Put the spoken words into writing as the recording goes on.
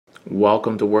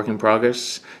Welcome to Work in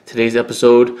Progress. Today's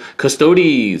episode,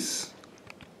 Custodes.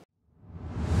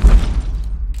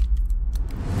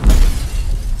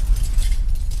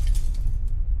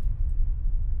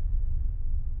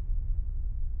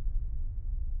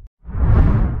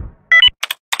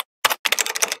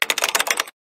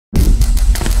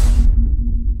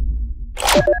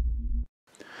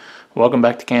 Welcome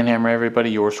back to CanHammer, everybody,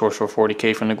 your source for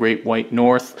 40K from the Great White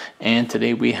North. And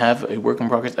today we have a Work in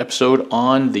Progress episode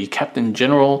on the Captain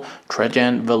General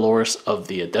Trajan Valoris of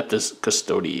the Adeptus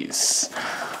Custodes.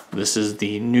 This is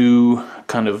the new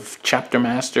kind of chapter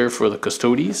master for the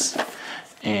Custodes.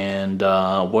 And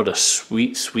what a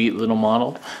sweet, sweet little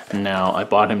model. Now, I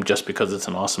bought him just because it's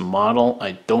an awesome model.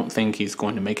 I don't think he's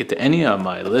going to make it to any of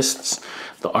my lists.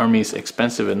 The army's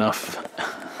expensive enough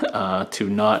to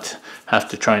not have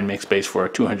to try and make space for a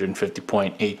 250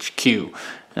 point HQ,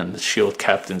 and the shield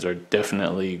captains are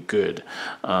definitely good.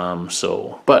 But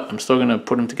I'm still gonna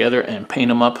put him together and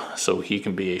paint him up so he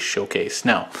can be a showcase.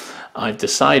 Now, I've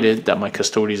decided that my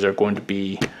Custodes are going to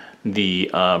be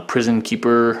the prison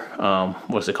keeper,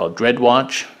 what's it called, Dead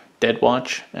Watch.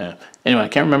 Anyway, I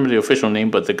can't remember the official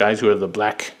name, but the guys who are the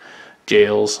black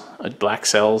jails, black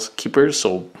cells keepers,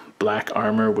 so black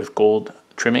armor with gold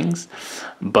trimmings.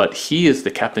 But he is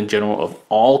the Captain General of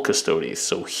all Custodes,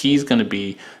 so he's going to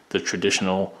be the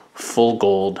traditional full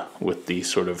gold with the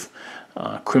sort of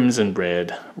crimson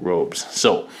red robes.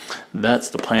 So that's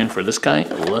the plan for this guy.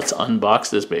 Let's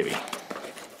unbox this baby.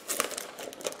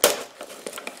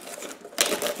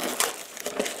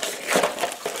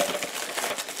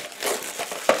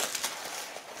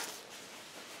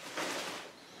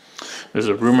 There's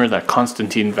a rumor that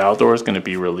Constantine Valdor is going to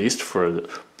be released for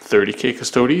 30K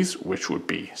Custodes, which would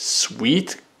be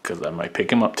sweet, because I might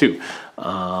pick him up too.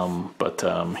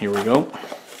 Here we go.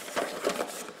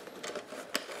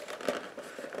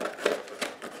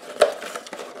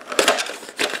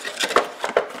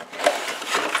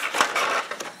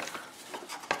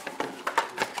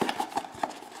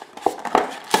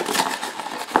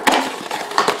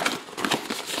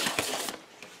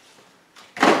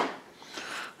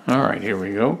 Alright, here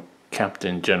we go.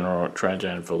 Captain General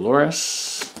Trajan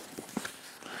Valoris.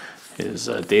 His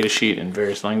data sheet in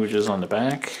various languages on the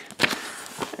back.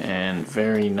 And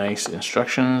very nice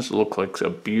instructions. Look like a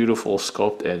beautiful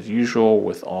sculpt as usual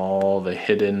with all the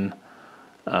hidden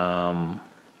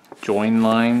join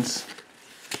lines.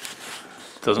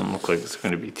 Doesn't look like it's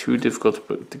going to be too difficult to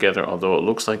put together, although it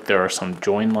looks like there are some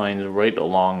join lines right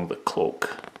along the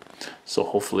cloak. So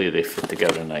hopefully they fit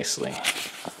together nicely.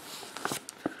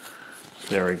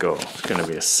 There we go. It's going to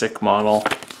be a sick model.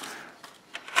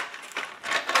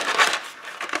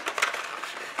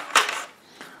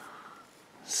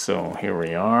 So here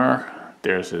we are.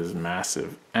 There's his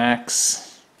massive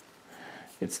axe.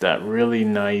 It's that really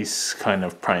nice kind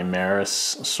of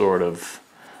Primaris sort of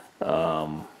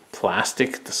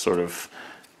plastic, the sort of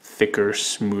thicker,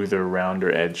 smoother,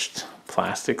 rounder edged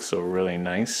plastic. So really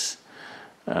nice.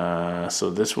 So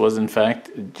this was in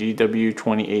fact GW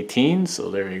 2018. So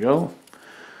there you go.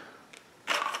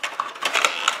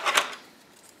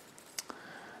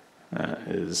 That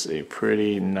is a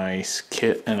pretty nice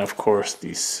kit, and of course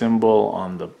the symbol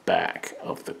on the back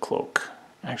of the cloak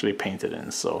actually painted in,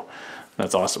 so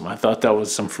that's awesome. I thought that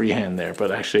was some freehand there,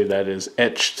 but actually that is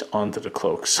etched onto the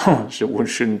cloak, so it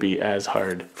shouldn't be as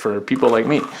hard for people like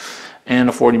me. And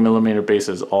a 40mm base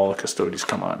as all Custodes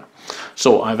come on.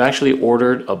 So I've actually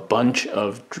ordered a bunch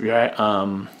of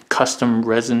custom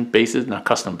resin bases, not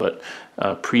custom, but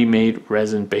pre-made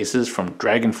resin bases from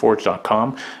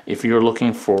dragonforge.com. If you're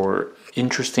looking for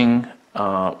interesting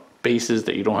bases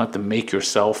that you don't have to make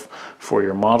yourself for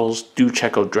your models, do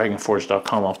check out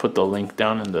dragonforge.com. I'll put the link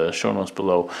down in the show notes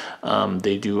below.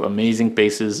 They do amazing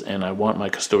bases, and I want my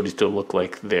Custodes to look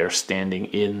like they're standing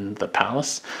in the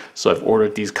palace. So I've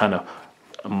ordered these kind of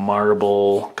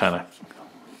marble, kind of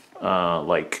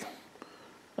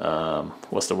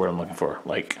what's the word I'm looking for?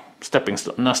 Like stepping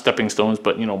stone, not stepping stones,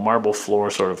 but you know, marble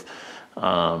floor sort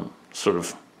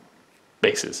of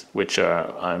bases, which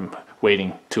I'm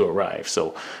waiting to arrive.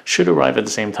 So should arrive at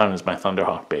the same time as my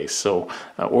Thunderhawk base. So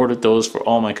I ordered those for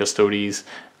all my Custodes,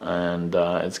 and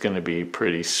it's going to be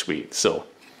pretty sweet. So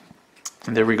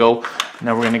there we go.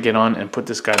 Now we're going to get on and put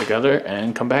this guy together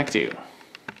and come back to you.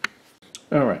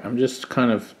 Alright, I'm just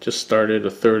started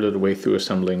a third of the way through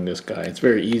assembling this guy. It's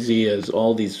very easy, as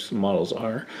all these models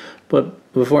are,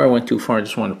 but before I went too far, I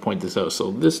just want to point this out.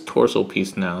 So this torso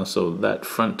piece now, so that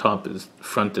front top is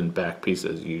front and back piece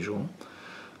as usual.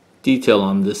 Detail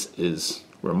on this is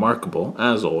remarkable,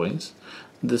 as always.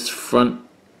 This front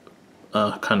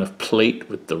kind of plate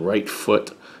with the right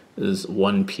foot is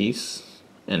one piece.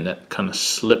 and that kind of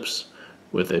slips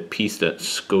with a piece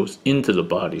that goes into the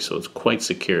body, so it's quite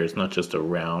secure. It's not just a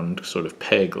round sort of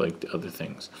peg like the other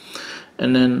things.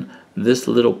 And then this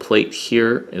little plate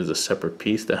here is a separate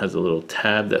piece that has a little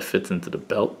tab that fits into the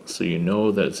belt, so you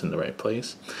know that it's in the right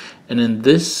place. And then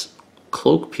this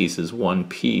cloak piece is one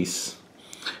piece,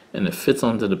 and it fits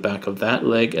onto the back of that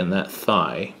leg and that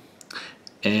thigh.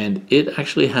 And it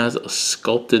actually has a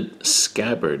sculpted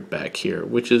scabbard back here,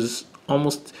 which is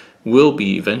will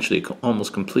be eventually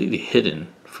almost completely hidden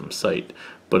from sight,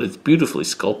 but it's beautifully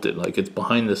sculpted. Like, it's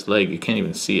behind this leg, you can't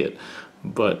even see it,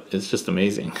 but it's just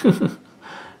amazing.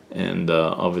 And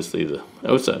obviously the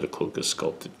outside of the cloak is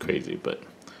sculpted crazy, but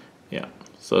yeah,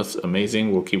 so that's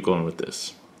amazing. We'll keep going with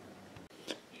this.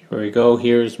 Here we go.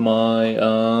 Here's my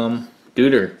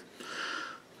Deuter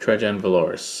Trajan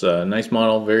Valoris. Nice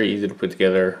model, very easy to put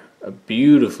together,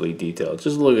 beautifully detailed.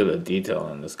 Just look at the detail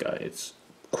on this guy. It's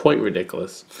quite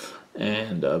ridiculous,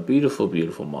 and a beautiful,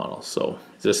 beautiful model. So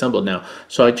it's assembled now.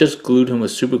 So I just glued him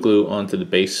with super glue onto the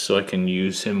base so I can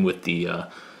use him with the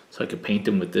so I could paint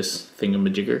him with this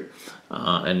thingamajigger,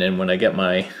 and then when I get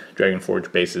my Dragon Forge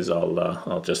bases,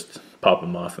 I'll just pop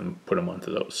them off and put them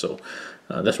onto those. So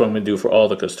that's what I'm going to do for all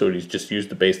the Custodes. Just use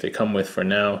the base they come with for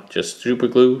now, just super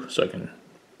glue, so I can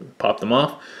pop them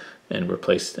off and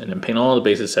replace, and then paint all the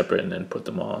bases separate and then put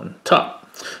them on top.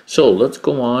 So let's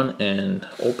go on and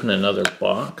open another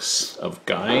box of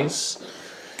guys.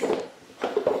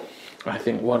 I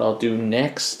think what I'll do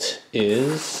next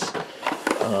is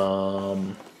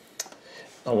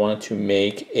I wanted to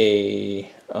make a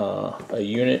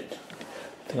unit.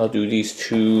 I think I'll do these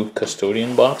 2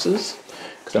 custodian boxes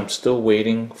because I'm still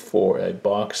waiting for a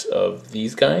box of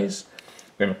these guys.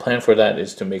 We're going to plan for that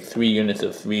is to make 3 units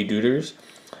of 3 Deuters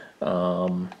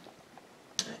and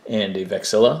a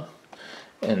Vexilla,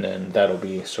 and then that'll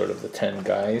be sort of the 10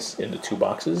 guys in the 2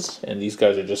 boxes, and these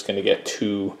guys are just going to get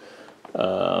 2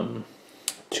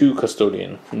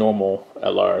 custodian normal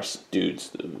LRs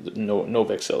dudes, no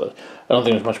Vexilla. I don't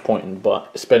think there's much point in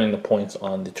spending the points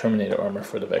on the Terminator armor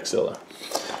for the Vexilla.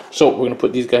 So we're going to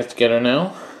put these guys together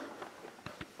now.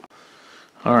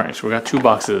 Alright, so we got 2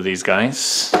 boxes of these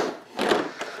guys.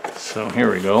 So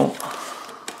here we go.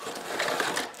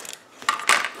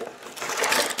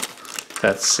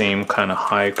 That same kind of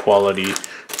high quality,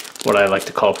 what I like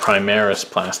to call Primaris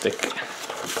plastic.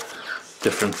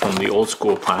 Different from the old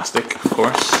school plastic, of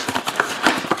course.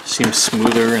 Seems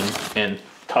smoother and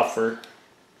tougher.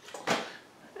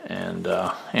 And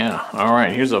yeah,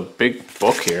 alright, here's a big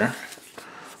book here.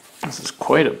 This is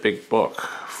quite a big book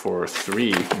for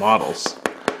 3 models.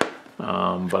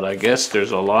 But I guess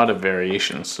there's a lot of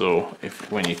variations. So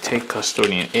when you take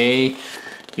Custodian A,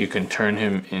 you can turn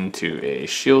him into a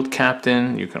shield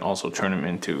captain. You can also turn him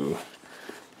into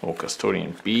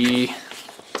Custodian B,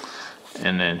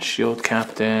 and then shield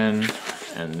captain,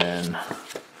 and then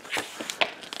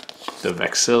the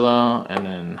Vexilla, and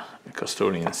then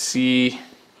Custodian C.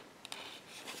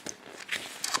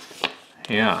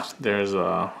 Yeah, there's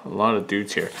a lot of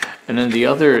dudes here. And then the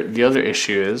other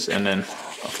issue is, and then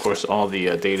of course all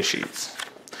the data sheets.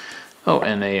 Oh,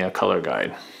 and a color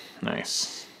guide.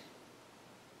 Nice.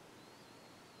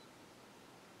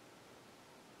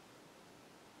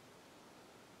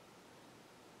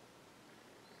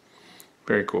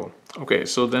 Very cool. Okay,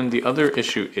 so then the other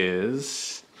issue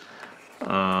is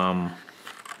the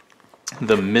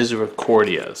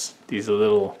Misericordias. These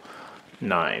little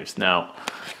knives. Now,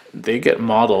 they get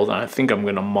modeled, and I think I'm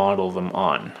going to model them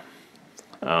on.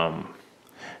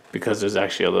 Because there's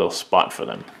actually a little spot for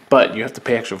them. But you have to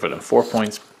pay extra for them. 4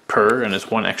 points per, and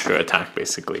it's 1 extra attack,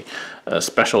 basically. A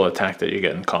special attack that you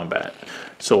get in combat.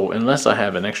 So unless I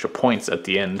have an extra points at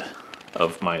the end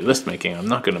of my list making, I'm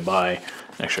not going to buy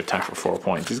an extra attack for 4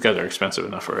 points. These guys are expensive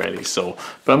enough already. So,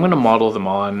 but I'm going to model them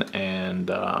on, and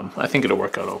I think it'll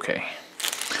work out okay.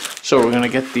 So we're going to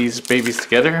get these babies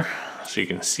together. So you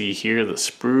can see here the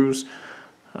sprues.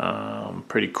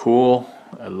 Pretty cool.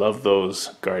 I love those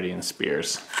Guardian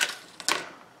Spears.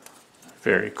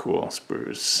 Very cool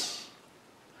sprues.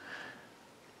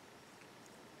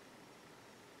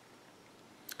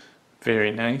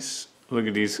 Very nice. Look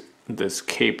at these. This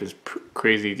cape is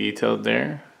crazy detailed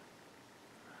there.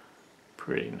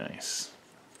 Pretty nice.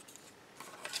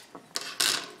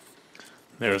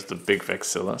 There's the big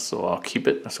Vexilla, so I'll keep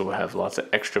it. So we'll have lots of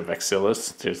extra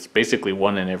Vexillas. There's basically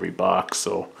 1 in every box,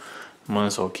 so might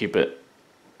as well keep it.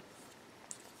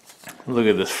 Look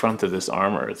at this front of this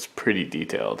armor, it's pretty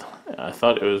detailed. I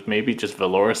thought it was maybe just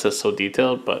Valoris that's so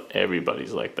detailed, but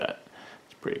everybody's like that.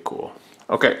 It's pretty cool.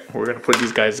 Okay, we're going to put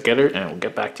these guys together and we'll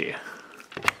get back to you.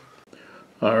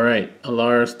 Alright,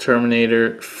 Alara's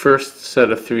Terminator first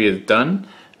set of 3 is done.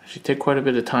 Actually take quite a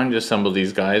bit of time to assemble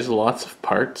these guys, lots of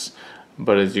parts,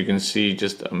 but as you can see,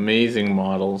 just amazing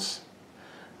models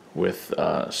with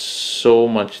so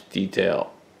much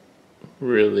detail.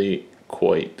 Really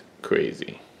quite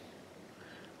crazy.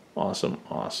 Awesome,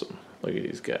 awesome. Look at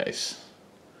these guys.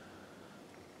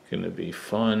 Gonna be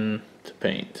fun to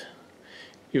paint.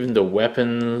 Even the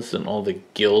weapons and all the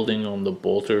gilding on the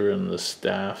bolter and the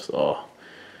staffs. Oh,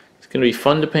 it's gonna be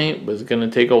fun to paint, but it's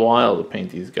gonna take a while to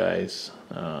paint these guys.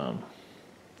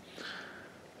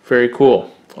 Very cool.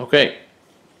 Okay,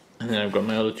 and then I've got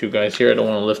my other two guys here. I don't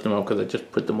want to lift them up because I just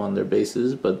put them on their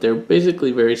bases, but they're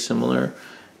basically very similar.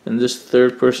 And this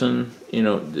third person, you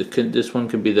know, this one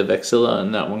could be the Vexilla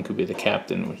and that one could be the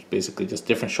Captain, which is basically just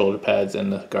different shoulder pads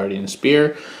and the Guardian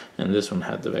Spear. And this one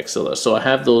had the Vexilla. So I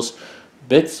have those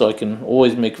bits, so I can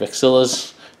always make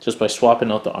Vexillas just by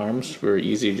swapping out the arms. Very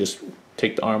easy, just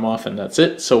take the arm off and that's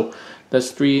it. So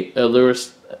that's 3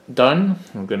 Allures done.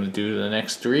 I'm going to do the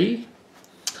next 3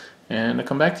 and I'll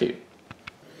come back to you.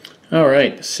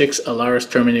 Alright, 6 Alaris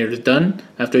Terminators done.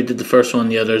 After I did the first one,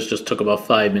 the others just took about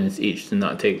 5 minutes each. Did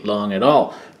not take long at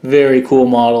all. Very cool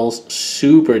models,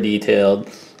 super detailed,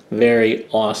 very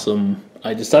awesome.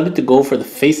 I decided to go for the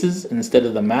faces instead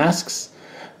of the masks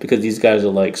because these guys are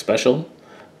like special.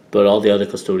 But all the other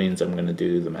custodians, I'm going to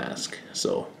do the mask.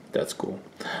 So that's cool.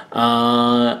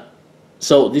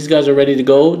 So these guys are ready to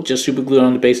go, just super glued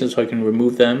on the bases so I can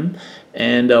remove them.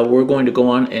 And we're going to go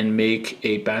on and make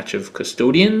a batch of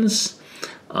custodians.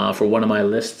 For one of my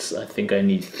lists, I think I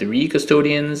need 3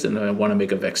 custodians, and I want to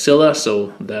make a Vexilla,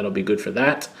 so that'll be good for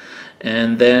that.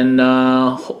 And then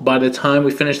by the time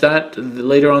we finish that,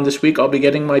 later on this week, I'll be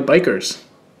getting my bikers.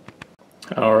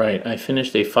 Alright, I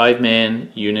finished a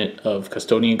 5-man unit of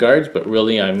custodian guards, but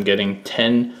really I'm getting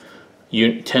 10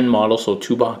 models, so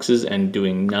 2 boxes, and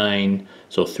doing 9,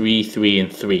 so 3, 3,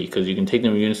 and 3, because you can take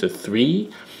them in units of 3,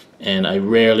 and I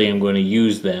rarely am going to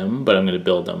use them, but I'm going to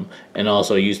build them. And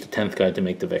also I used the 10th guy to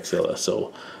make the Vexilla.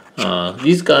 So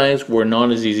these guys were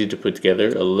not as easy to put together,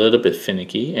 a little bit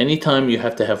finicky. Anytime you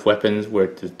have to have weapons where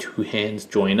the 2 hands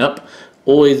join up,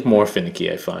 always more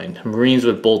finicky, I find. Marines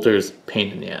with bolters,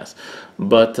 pain in the ass.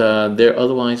 But they're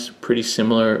otherwise pretty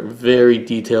similar, very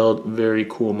detailed, very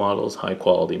cool models, high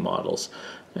quality models.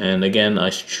 And again, I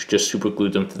just super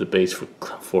glued them to the base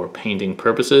for painting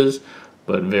purposes,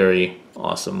 but very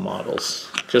awesome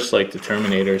models. Just like the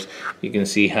Terminators, you can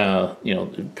see how, you know,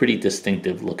 pretty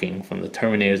distinctive looking from the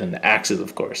Terminators and the axes,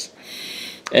 of course.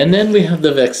 And then we have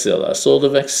the Vexilla. So the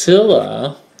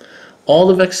Vexilla, all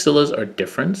the Vexillas are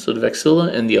different. So the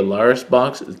Vexilla in the Alaris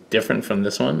box is different from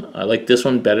this one. I like this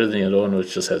one better than the other one,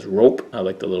 which just has rope. I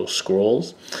like the little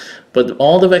scrolls. But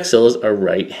all the Vexillas are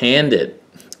right-handed.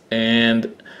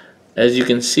 And as you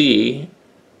can see,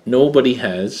 nobody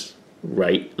has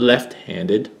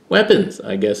left-handed weapons.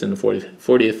 I guess in the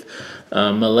 40th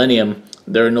millennium,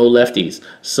 there are no lefties.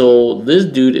 So this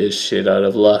dude is shit out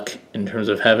of luck in terms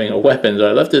of having a weapon. So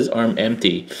I left his arm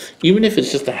empty. Even if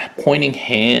it's just a pointing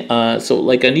hand. So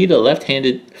like I need a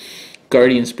left-handed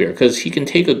Guardian Spear, because he can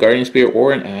take a Guardian Spear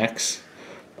or an axe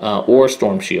or a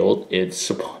Storm Shield.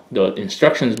 It's the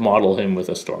instructions model him with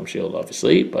a Storm Shield,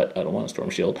 obviously, but I don't want a Storm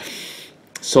Shield.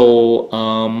 So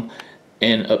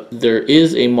there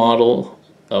is a model,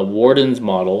 a Warden's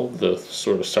model, the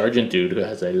sort of sergeant dude who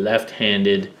has a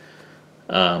left-handed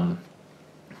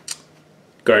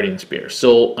Guardian Spear.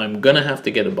 So I'm gonna have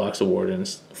to get a box of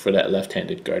Wardens for that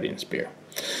left-handed Guardian Spear.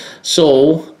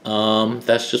 So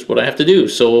that's just what I have to do.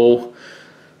 So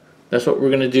that's what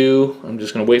we're gonna do. I'm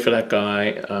just gonna wait for that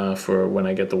guy for when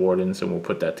I get the Wardens, and we'll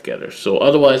put that together. So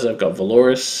otherwise, I've got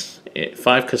Valoris,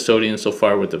 5 Custodians so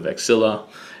far with the Vexilla,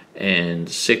 and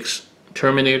 6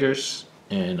 Terminators,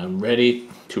 and I'm ready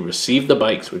to receive the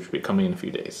bikes, which will be coming in a few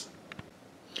days.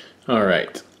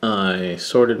 Alright, I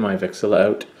sorted my Vexilla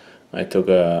out. I took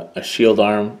a shield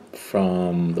arm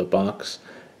from the box,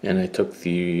 and I took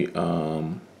the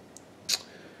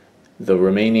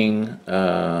remaining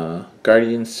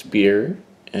Guardian Spear,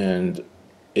 and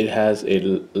it has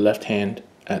a left hand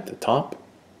at the top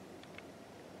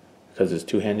because it's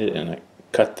two-handed, and I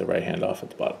cut the right hand off at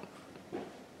the bottom.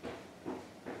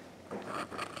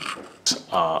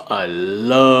 I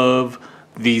love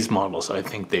these models. I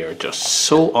think they are just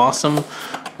so awesome.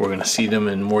 We're going to see them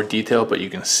in more detail, but you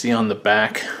can see on the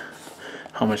back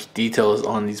how much detail is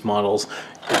on these models.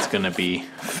 It's going to be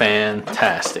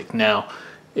fantastic. Now,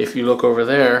 if you look over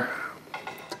there,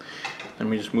 let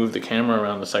me just move the camera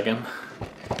around a second.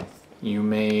 You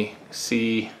may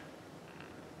see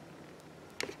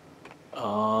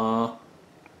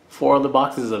 4 of the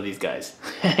boxes of these guys.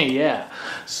 Yeah,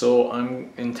 so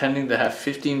I'm intending to have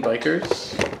 15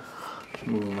 bikers.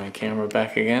 Move my camera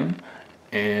back again.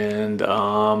 And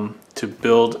to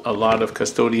build a lot of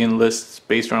custodian lists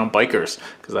based around bikers,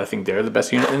 because I think they're the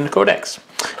best unit in the codex.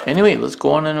 Anyway, let's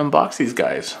go on and unbox these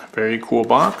guys. Very cool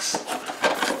box.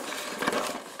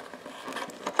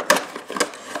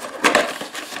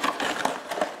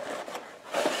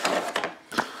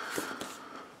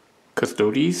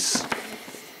 Custodes.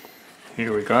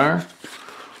 Here we go.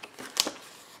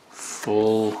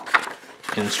 Full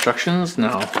instructions.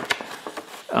 Now,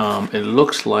 it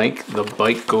looks like the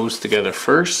bike goes together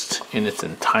first in its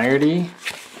entirety,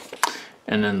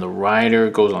 and then the rider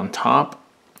goes on top,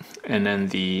 and then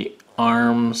the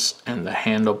arms and the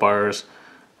handlebars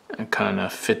kind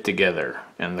of fit together,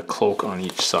 and the cloak on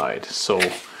each side. So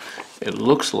it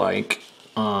looks like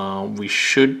we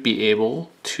should be able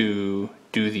to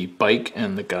do the bike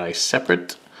and the guy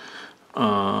separate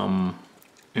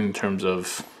in terms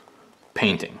of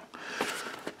painting.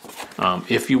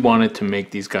 If you wanted to make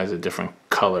these guys a different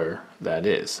color, that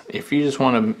is. If you just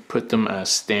want to put them as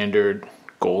standard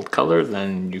gold color,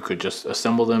 then you could just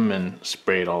assemble them and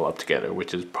spray it all up together,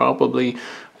 which is probably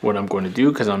what I'm going to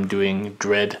do, because I'm doing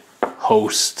Dread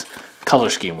Host color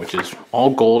scheme, which is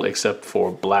all gold except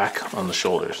for black on the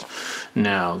shoulders.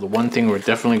 Now, the one thing we're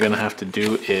definitely going to have to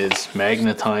do is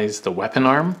magnetize the weapon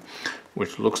arm,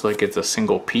 which looks like it's a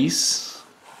single piece,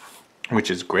 which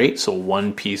is great. So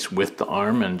one piece with the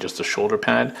arm and just a shoulder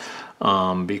pad,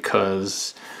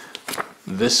 because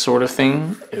this sort of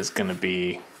thing is going to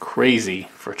be crazy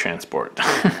for transport.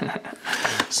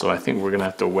 So I think we're going to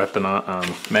have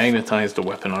to magnetize the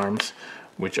weapon arms,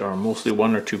 which are mostly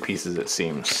 1 or 2 pieces, it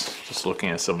seems. Just looking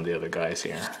at some of the other guys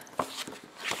here.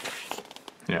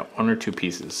 Yeah, 1 or 2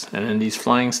 pieces. And then these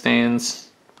flying stands.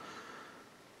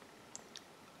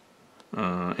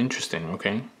 Interesting,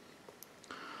 okay.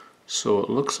 So it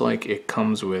looks like it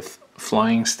comes with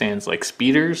flying stands like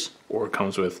speeders, or it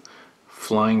comes with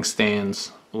flying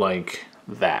stands like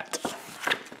that.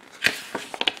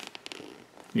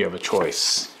 You have a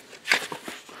choice.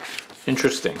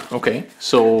 Interesting. Okay,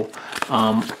 so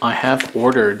I have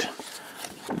ordered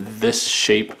this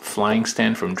shape flying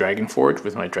stand from Dragonforge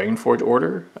with my Dragonforge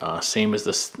order. Same as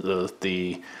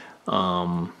the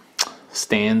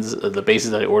stands, the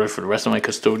bases that I ordered for the rest of my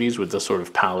Custodes, with the sort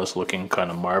of palace looking kind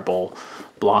of marble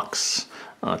blocks,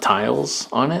 tiles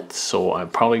on it. So I'm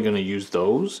probably going to use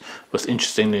those. But it's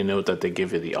interesting to note that they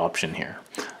give you the option here.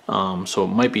 So it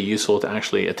might be useful to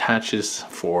actually attach this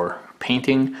for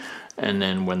painting, and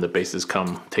then when the bases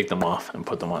come, take them off and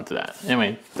put them onto that.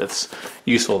 Anyway, that's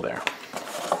useful there.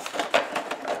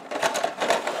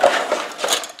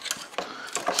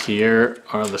 Here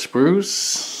are the sprues.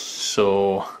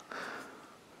 So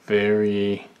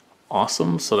very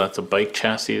awesome. So that's a bike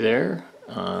chassis there.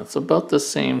 It's about the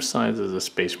same size as a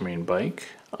Space Marine bike.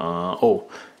 Oh,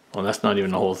 well, that's not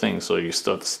even the whole thing. So you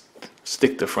still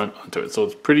stick the front onto it. So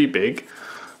it's pretty big.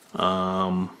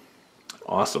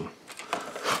 Awesome.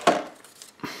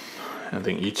 I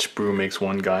think each sprue makes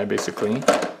one guy basically.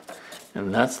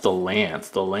 And that's the lance.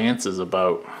 The lance is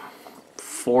about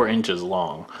 4 inches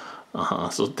long.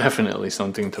 So definitely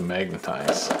something to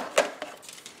magnetize.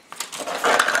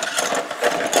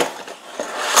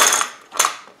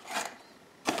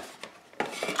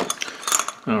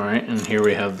 Alright, and here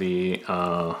we have the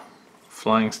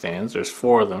flying stands. There's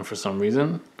 4 of them for some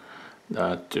reason.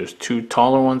 There's 2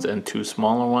 taller ones and 2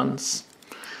 smaller ones.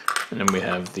 And then we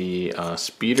have the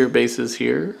speeder bases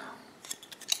here.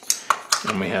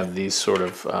 And we have these sort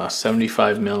of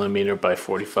 75 millimeter by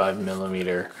 45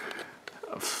 millimeter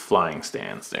flying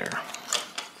stands there.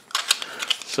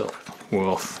 So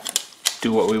we'll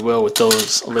do what we will with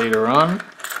those later on.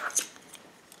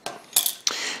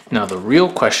 Now the real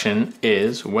question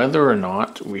is whether or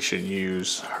not we should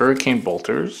use hurricane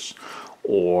bolters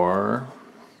or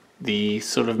the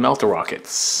sort of melter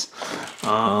rockets,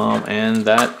 and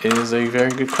that is a very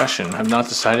good question. I've not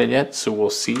decided yet, so we'll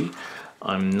see.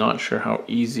 I'm not sure how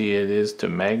easy it is to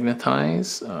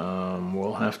magnetize.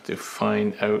 We'll have to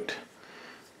find out.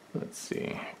 Let's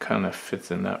see, kind of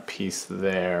fits in that piece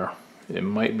there. It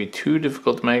might be too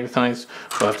difficult to magnetize.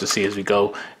 We'll have to see as we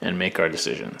go and make our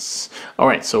decisions.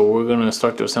 Alright, so we're going to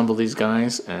start to assemble these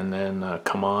guys and then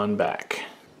come on back.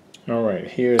 Alright,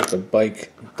 here's the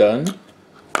bike done.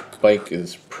 Bike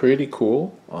is pretty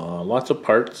cool. Lots of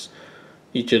parts.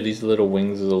 Each of these little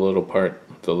wings is a little part.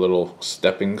 The little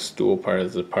stepping stool part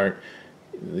is a part.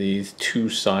 These 2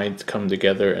 sides come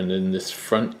together, and then this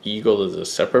front eagle is a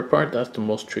separate part. That's the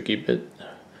most tricky bit.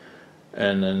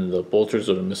 And then the bolters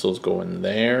or the missiles go in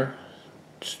there.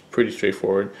 It's pretty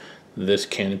straightforward. This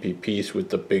canopy piece with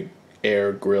the big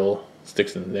air grill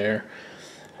sticks in there.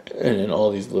 And then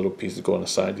all these little pieces go on the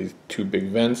side, these two big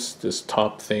vents, this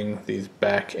top thing, these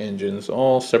back engines,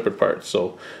 all separate parts.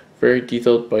 So very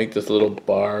detailed bike, this little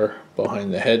bar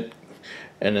behind the head,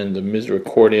 and then the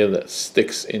misericordia that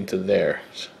sticks into there.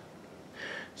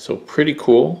 So pretty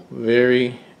cool,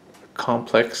 very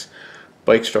complex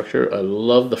bike structure. I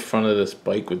love the front of this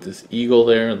bike with this eagle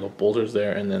there and the bolters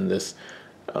there, and then this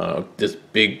this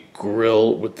big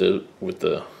grill with the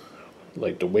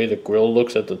like the way the grill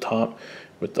looks at the top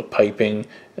with the piping,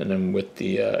 and then with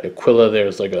the Aquila there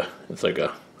is like it's like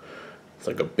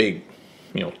a big,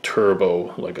 you know,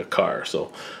 turbo like a car.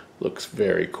 So looks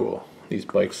very cool. These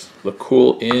bikes look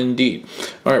cool indeed.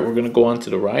 All right, we're gonna go on to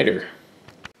the rider.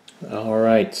 All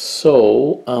right,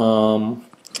 so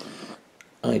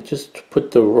I just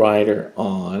put the rider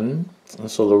on.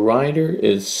 So the rider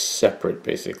is separate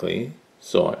basically.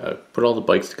 So I put all the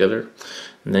bikes together,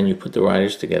 and then you put the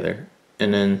riders together,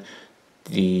 and then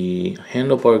the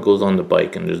handlebar goes on the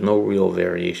bike, and there's no real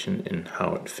variation in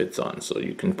how it fits on. So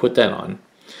you can put that on,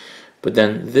 but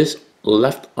then this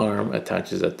left arm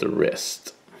attaches at the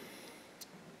wrist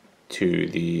to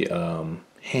the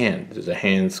hand. There's a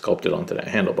hand sculpted onto that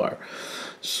handlebar.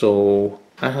 So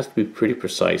that has to be pretty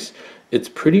precise. It's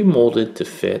pretty molded to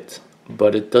fit,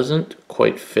 but it doesn't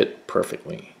quite fit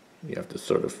perfectly. You have to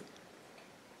sort of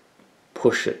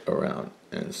push it around,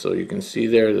 and so you can see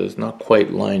there's not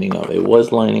quite lining up. It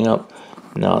was lining up,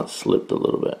 now it slipped a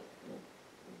little bit,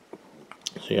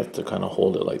 so you have to kind of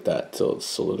hold it like that till it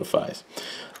solidifies.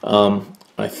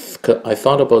 I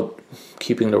thought about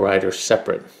keeping the rider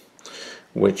separate,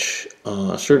 which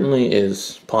certainly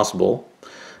is possible.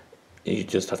 You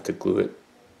just have to glue it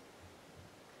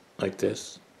like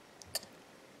this,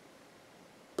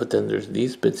 but then there's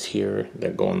these bits here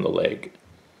that go on the leg,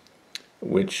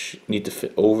 which need to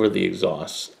fit over the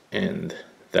exhaust, and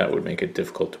that would make it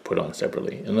difficult to put on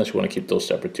separately, unless you want to keep those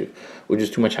separate too, which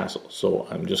is too much hassle. So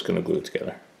I'm just going to glue it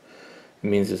together. It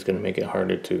means it's going to make it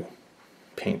harder to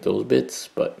paint those bits,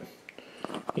 but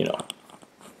you know,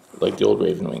 like the old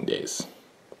Raven Wing days.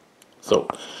 So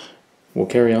we'll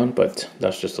carry on, but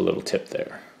that's just a little tip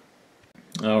there.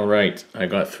 All right, I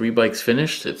got 3 bikes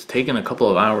finished. It's taken a couple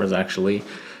of hours actually,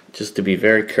 just to be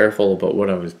very careful about what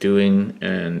I was doing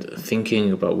and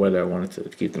thinking about whether I wanted to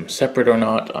keep them separate or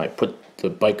not. I put the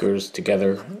bikers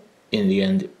together in the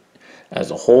end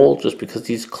as a whole, just because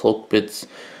these cloak bits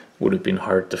would have been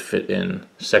hard to fit in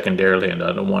secondarily, and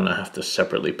I don't want to have to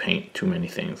separately paint too many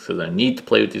things because I need to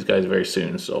play with these guys very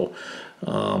soon. So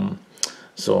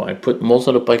so I put most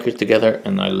of the bikers together,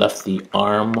 and I left the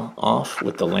arm off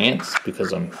with the lance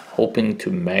because I'm hoping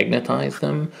to magnetize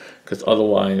them, because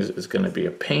otherwise it's going to be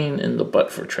a pain in the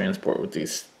butt for transport with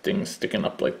these things sticking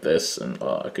up like this, and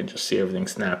I can just see everything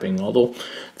snapping. Although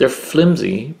they're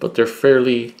flimsy, but they're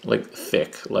fairly like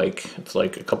thick, like it's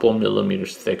like a couple of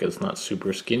millimeters thick. It's not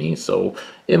super skinny, so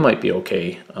it might be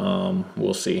okay.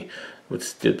 We'll see.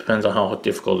 It depends on how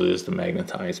difficult it is to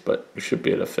magnetize, but you should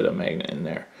be able to fit a magnet in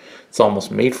there. It's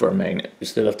almost made for a magnet. You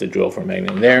still have to drill for a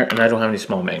magnet in there, and I don't have any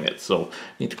small magnets, so I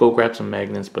need to go grab some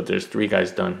magnets, but there's 3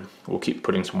 guys done. We'll keep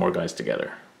putting some more guys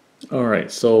together.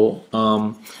 Alright, so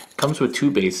it comes with 2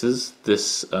 bases.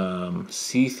 This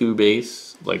see-through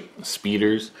base, like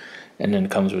speeders, and then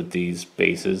it comes with these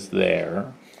bases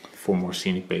there for more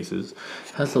scenic bases.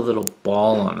 It has a little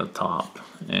ball on the top,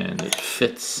 and it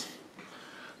fits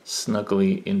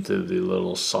snugly into the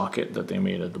little socket that they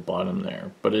made at the bottom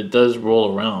there, but it does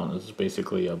roll around. It's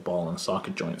basically a ball and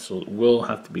socket joint, so it will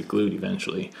have to be glued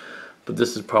eventually, but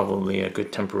this is probably a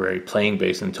good temporary playing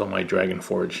base until my Dragon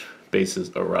Forge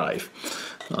bases arrive.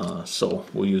 So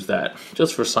we'll use that.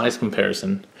 Just for size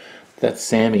comparison, that's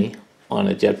Sammy on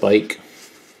a jet bike,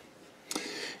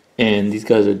 and these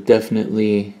guys are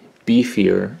definitely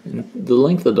beefier. The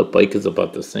length of the bike is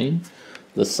about the same.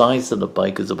 The size of the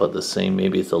bike is about the same.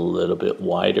 Maybe it's a little bit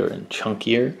wider and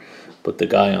chunkier, but the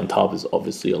guy on top is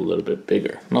obviously a little bit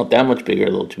bigger. Not that much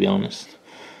bigger though, to be honest.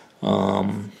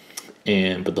 But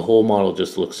the whole model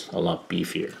just looks a lot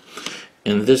beefier.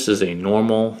 And this is a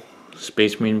normal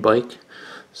Space Marine bike,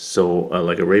 so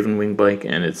like a Raven Wing bike,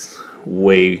 and it's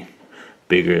way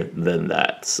bigger than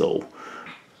that. So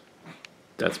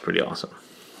that's pretty awesome.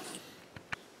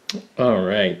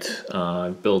 Alright,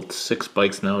 I've built 6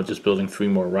 bikes now, just building 3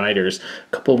 more riders.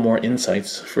 A couple more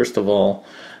insights. First of all,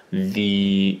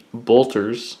 the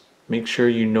bolters, make sure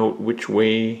you note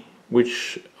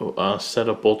which set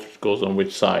of bolters goes on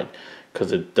which side,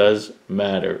 because it does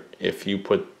matter. If you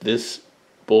put this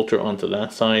bolter onto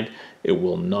that side, it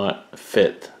will not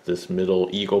fit. This middle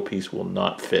eagle piece will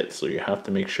not fit. So you have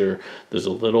to make sure there's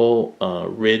a little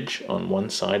ridge on one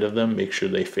side of them. Make sure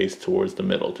they face towards the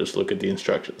middle. Just look at the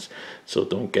instructions. So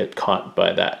don't get caught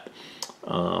by that.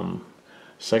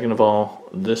 Second of all,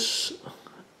 this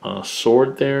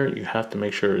sword there, you have to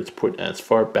make sure it's put as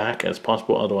far back as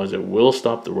possible, otherwise it will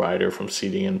stop the rider from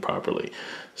seating in properly.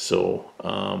 So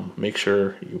make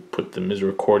sure you put the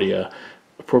Misericordia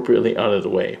appropriately out of the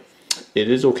way. It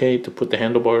is okay to put the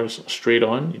handlebars straight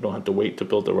on. You don't have to wait to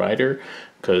build the rider,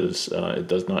 because it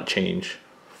does not change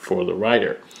for the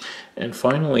rider. And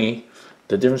finally,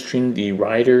 the difference between the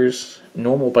riders,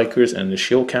 normal bikers, and the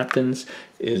shield captains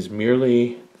is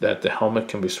merely that the helmet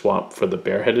can be swapped for the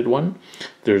bareheaded one.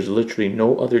 There's literally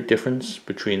no other difference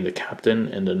between the captain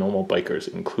and the normal bikers,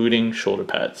 including shoulder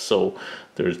pads. So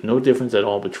there's no difference at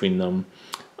all between them.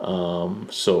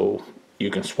 So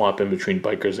you can swap in between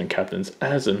bikers and captains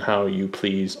as and how you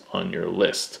please on your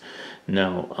list.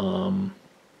 Now,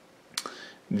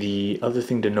 the other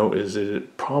thing to note is that it's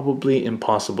probably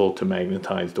impossible to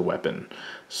magnetize the weapon.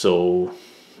 So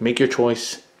make your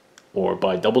choice or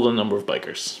buy double the number of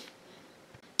bikers.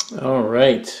 All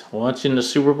right, watching the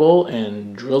Super Bowl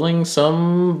and drilling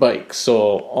some bikes.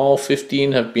 So all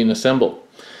 15 have been assembled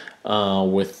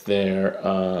with their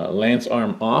lance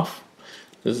arm off.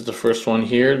 This is the first one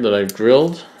here that I've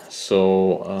drilled.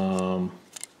 So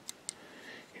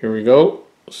here we go.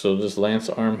 So this lance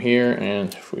arm here,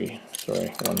 and if we,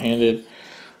 sorry, one-handed,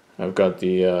 I've got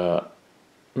the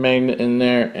magnet in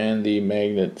there and the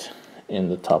magnet in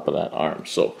the top of that arm.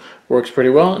 So works pretty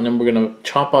well. And then we're going to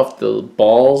chop off the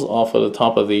balls off of the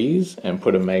top of these and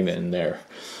put a magnet in there.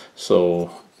 So,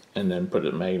 and then put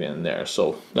a magnet in there.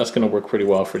 So that's going to work pretty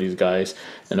well for these guys,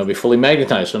 and they'll be fully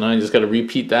magnetized. So now I just got to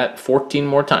repeat that 14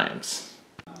 more times.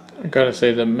 I gotta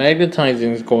say the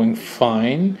magnetizing is going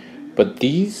fine, but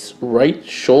these right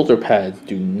shoulder pads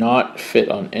do not fit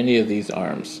on any of these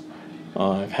arms.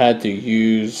 I've had to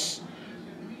use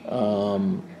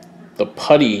the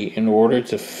putty in order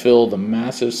to fill the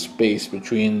massive space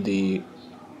between the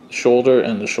shoulder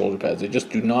and the shoulder pads. They just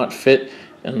do not fit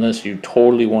unless you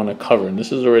totally want to cover, and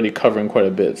this is already covering quite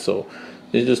a bit, so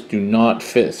they just do not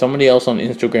fit. Somebody else on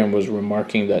Instagram was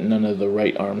remarking that none of the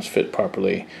right arms fit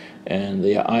properly, and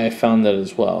I found that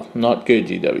as well. Not good,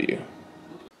 GW.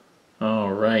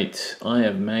 Alright, I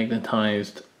have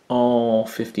magnetized all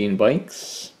 15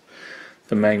 bikes.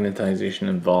 The magnetization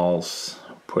involves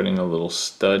putting a little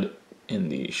stud in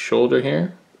the shoulder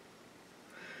here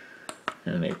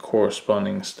and a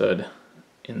corresponding stud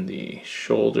in the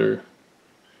shoulder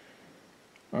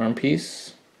arm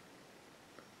piece.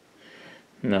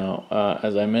 Now,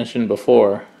 as I mentioned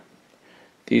before,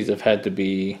 these have had to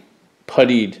be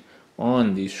puttied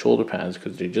on these shoulder pads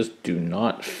because they just do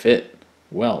not fit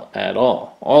well at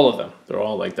all. All of them, they're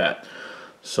all like that.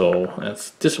 So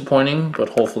that's disappointing, but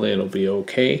hopefully it'll be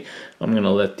okay. I'm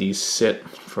gonna let these sit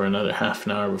for another half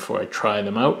an hour before I try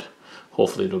them out.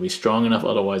 Hopefully it'll be strong enough,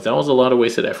 otherwise that was a lot of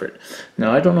wasted effort.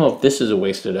 Now I don't know if this is a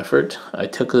wasted effort. I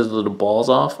took those little balls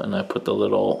off and I put the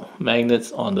little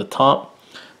magnets on the top.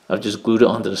 I've just glued it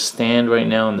onto the stand right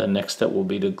now, and the next step will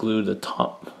be to glue the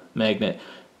top magnet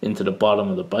into the bottom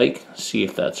of the bike, see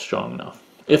if that's strong enough.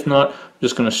 If not, I'm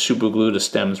just gonna super glue the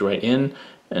stems right in,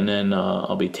 and then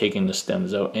I'll be taking the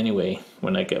stems out anyway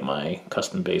when I get my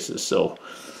custom bases. So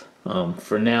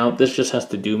for now, this just has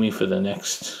to do me for the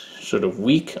next sort of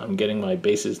week. I'm getting my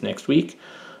bases next week,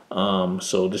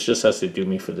 so this just has to do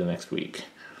me for the next week,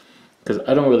 because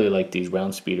I don't really like these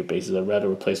round speeder bases. I'd rather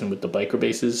replace them with the biker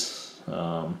bases.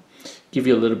 Give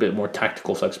you a little bit more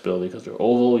tactical flexibility because they're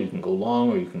oval. You can go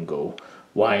long or you can go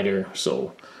wider.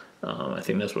 So I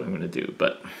think that's what I'm going to do.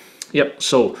 But yep,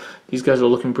 so these guys are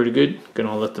looking pretty good.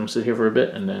 Gonna let them sit here for a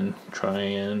bit and then try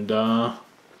and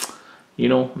you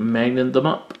know, magnet them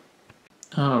up.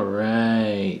 All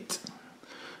right,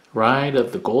 ride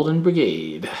of the Golden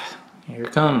Brigade. Here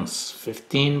it comes.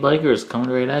 15 bikers coming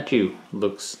right at you.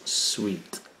 Looks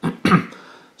sweet.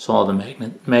 So all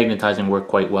the magnetizing worked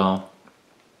quite well.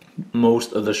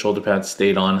 Most of the shoulder pads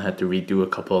stayed on. Had to redo a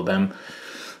couple of them.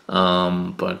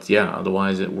 But yeah,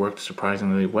 otherwise it worked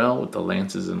surprisingly well with the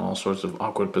lances in all sorts of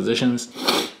awkward positions.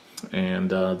 And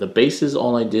the bases,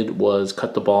 all I did was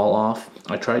cut the ball off.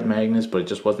 I tried magnets, but it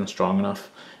just wasn't strong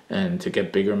enough. And to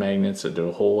get bigger magnets,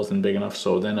 the hole wasn't big enough.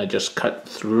 So then I just cut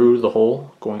through the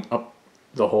hole, going up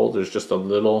the hole. There's just a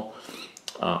little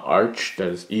arch that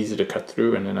is easy to cut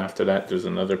through. And then after that, there's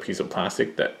another piece of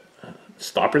plastic that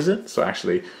stoppers it. So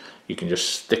actually, you can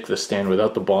just stick the stand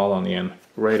without the ball on the end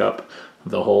right up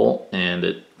the hole, and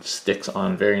it sticks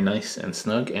on very nice and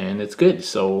snug, and it's good.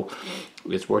 So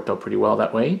it's worked out pretty well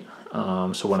that way.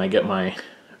 So when I get my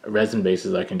resin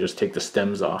bases, I can just take the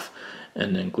stems off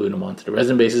and then glue them onto the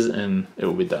resin bases and it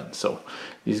will be done. So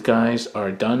these guys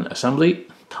are done assembly.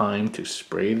 Time to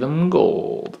spray them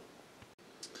gold.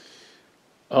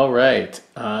 All right,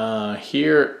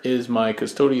 here is my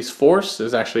Custodes force.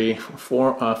 There's actually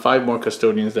 5 more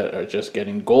custodians that are just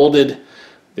getting golded.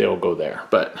 They'll go there,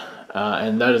 but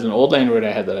and that is an old lanyard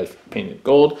I had that I've painted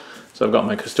gold. So I've got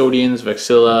my custodians,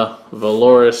 Vexilla,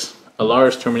 Valoris,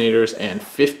 Alaris Terminators, and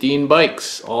 15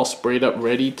 bikes, all sprayed up,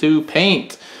 ready to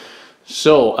paint.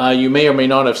 So you may or may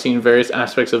not have seen various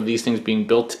aspects of these things being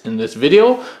built in this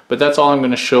video, but that's all I'm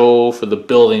going to show for the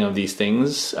building of these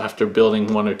things. After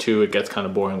building 1 or 2, it gets kind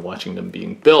of boring watching them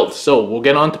being built. So we'll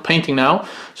get on to painting now.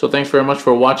 So thanks very much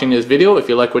for watching this video. If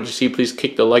you like what you see, please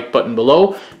click the like button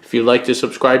below. If you'd like to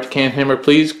subscribe to CanHammer,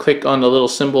 please click on the little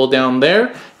symbol down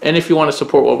there. And if you want to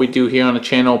support what we do here on the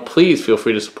channel, please feel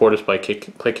free to support us by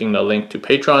clicking the link to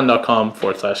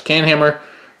patreon.com/CanHammer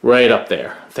right up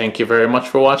there. Thank you very much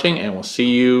for watching, and we'll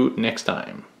see you next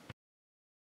time.